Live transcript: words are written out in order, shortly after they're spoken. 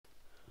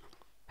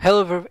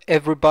Hello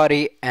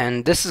everybody,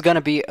 and this is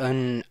gonna be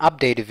an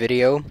updated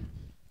video.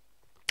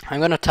 I'm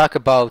gonna talk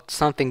about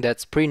something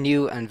that's pretty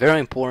new and very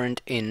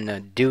important in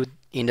the Dune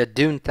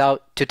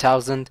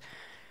 2000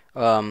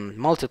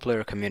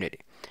 multiplayer community,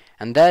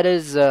 and that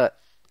is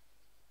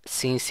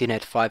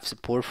CnCNet 5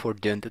 support for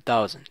Dune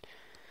 2000.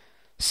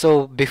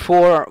 So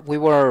before we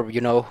were,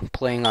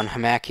 playing on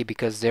Hamaki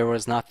because there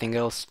was nothing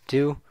else to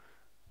do.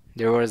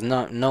 There was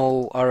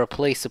no other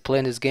place to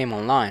play this game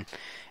online,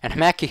 and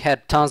Hamaki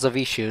had tons of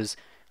issues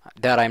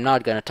that I'm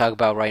not going to talk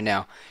about right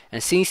now.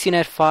 And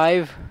CnCNet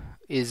 5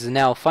 is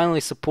now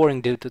finally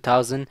supporting Dune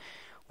 2000,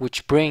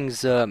 which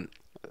brings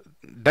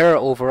better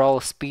overall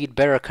speed,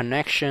 better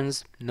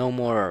connections, no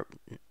more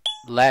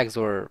lags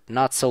or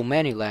not so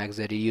many lags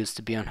that it used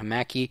to be on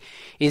Hamaki.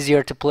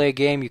 Easier to play a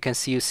game. You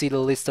see the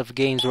list of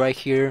games right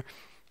here,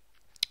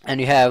 and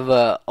you have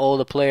all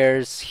the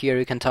players here.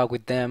 You can talk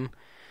with them.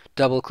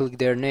 Double click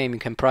their name. You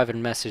can private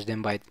message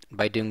them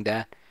by doing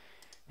that.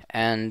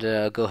 And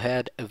go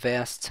ahead,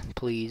 invest,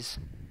 please.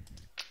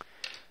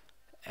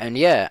 And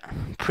yeah,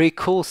 pretty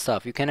cool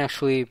stuff. You can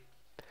actually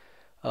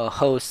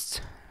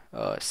host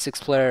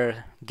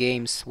 6-player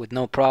games with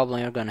no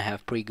problem. You're gonna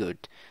have pretty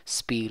good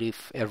speed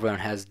if everyone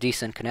has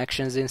decent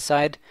connections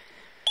inside.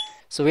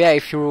 So yeah,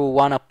 if you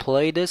wanna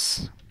play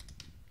this,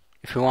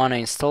 if you wanna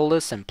install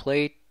this and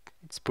play it,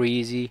 it's pretty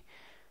easy.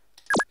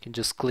 You can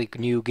just click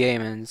new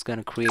game and it's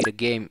gonna create a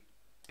game.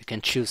 You can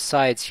choose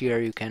sides here.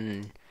 You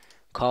can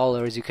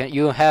colors.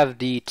 You have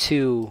the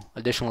 2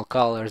 additional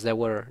colors that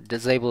were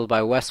disabled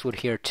by Westwood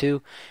here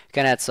too. You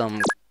can add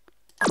some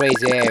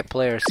crazy AI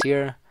players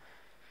here.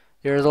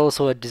 There's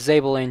also a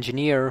disable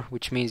engineer,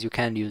 which means you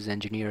can't use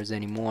engineers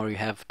anymore. You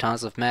have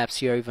tons of maps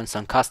here, even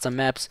some custom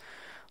maps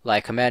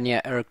like Amania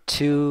Erg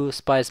 2,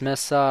 Spice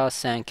Mesa,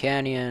 Sand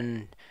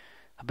Canyon,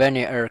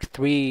 Amania Erg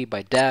 3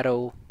 by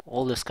Datto,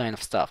 all this kind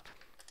of stuff.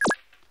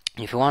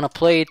 If you want to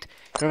play it,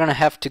 you're gonna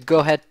have to go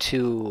ahead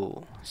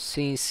to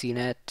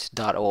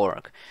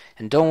CnCNet.org,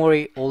 and don't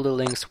worry, all the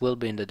links will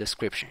be in the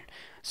description.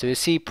 So you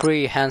see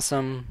pretty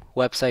handsome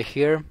website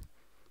here,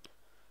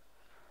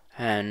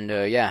 and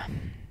yeah,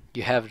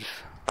 you have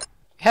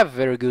a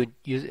very good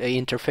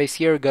interface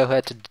here. Go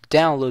ahead to the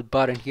download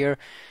button here,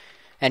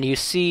 and you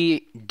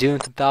see Dune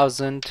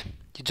 2000.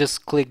 You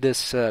just click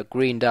this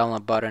green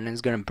download button, and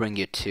it's gonna bring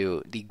you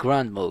to the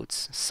Grand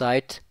Modes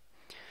site.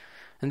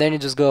 And then you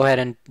just go ahead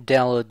and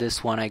download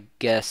this one, I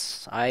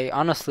guess. I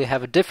honestly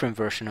have a different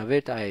version of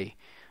it. I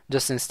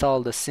just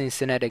installed the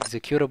CnCNet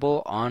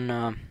executable on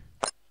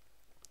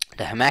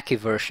the Hamaki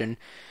version,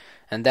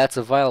 and that's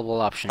a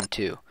viable option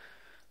too.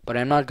 But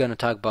I'm not gonna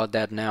talk about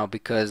that now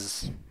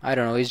because, I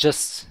don't know, it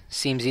just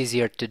seems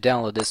easier to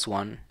download this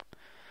one.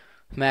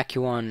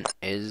 Hamaki one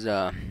is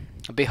a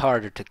bit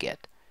harder to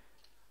get.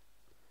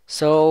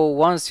 So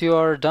once you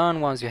are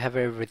done, once you have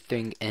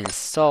everything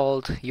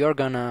installed, you're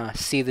gonna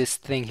see this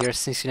thing here,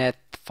 CnCNet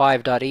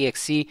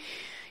 5.exe.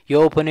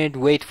 You open it,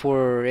 wait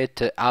for it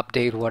to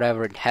update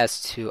whatever it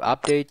has to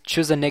update.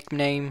 Choose a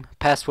nickname,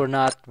 password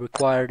not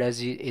required as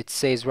it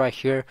says right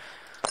here.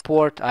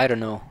 Port, I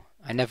don't know.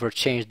 I never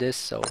changed this,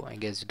 so I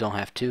guess you don't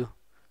have to.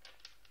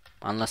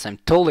 Unless I'm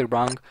totally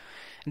wrong.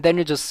 And then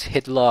you just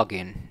hit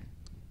login.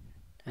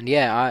 And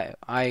yeah,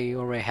 I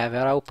already have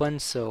it open,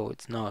 so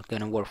it's not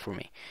gonna work for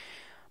me.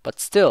 But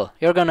still,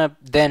 you're gonna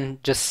then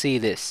just see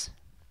this.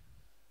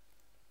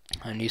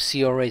 And you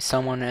see already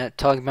someone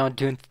talking about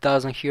Dune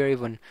 2000 here,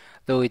 even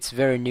though it's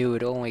very new.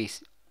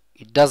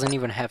 It doesn't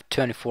even have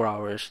 24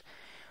 hours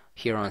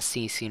here on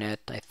CnCNet,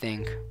 I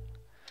think.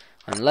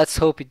 And let's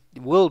hope it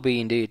will be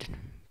indeed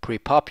pretty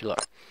popular.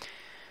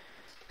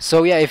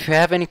 So yeah, if you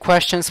have any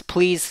questions,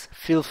 please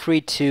feel free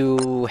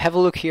to have a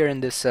look here in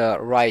this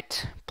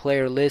right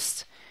player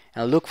list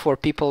and look for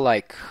people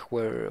like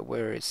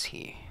where is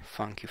he?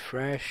 Funky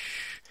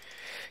Fresh.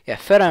 Yeah,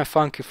 Feta and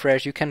Funky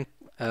Fresh. You can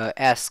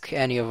ask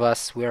any of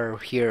us. We're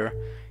here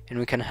and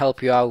we can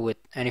help you out with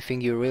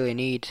anything you really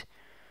need.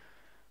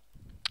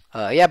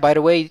 Yeah, by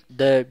the way,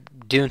 the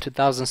Dune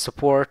 2000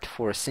 support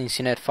for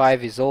CnCNet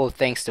 5 is all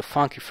thanks to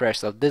Funky Fresh.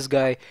 So this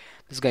guy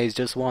is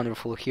just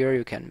wonderful here.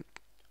 You can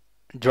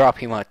drop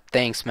him a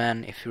thanks,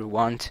 man, if you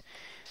want,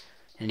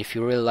 and if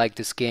you really like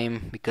this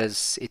game,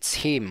 because it's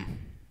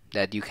him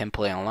that you can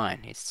play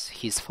online. It's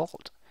his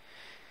fault.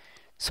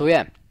 So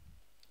yeah.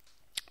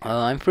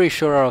 I'm pretty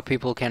sure other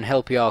people can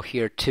help you out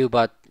here too,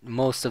 but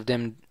most of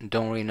them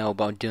don't really know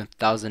about Dune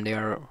 2000. They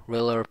are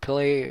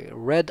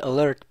red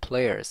alert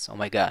players. Oh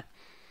my god,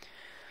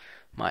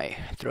 my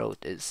throat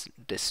is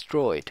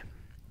destroyed.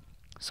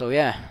 So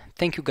yeah,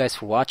 thank you guys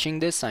for watching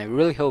this. I'm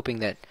really hoping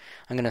that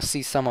I'm gonna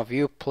see some of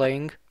you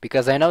playing,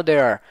 because I know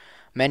there are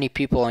many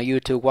people on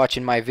YouTube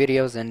watching my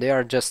videos and they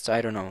are just,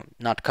 I don't know,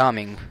 not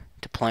coming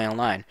to play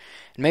online.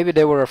 And maybe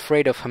they were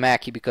afraid of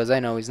Hamaki, because I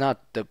know it's not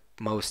the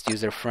most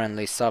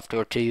user-friendly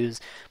software to use,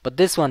 but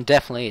this one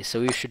definitely is,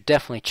 so you should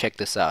definitely check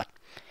this out.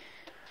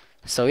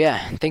 So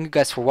yeah, thank you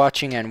guys for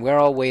watching, and we're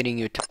all waiting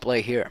you to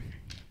play here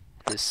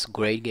this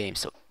great game.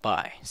 So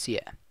bye, see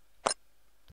ya.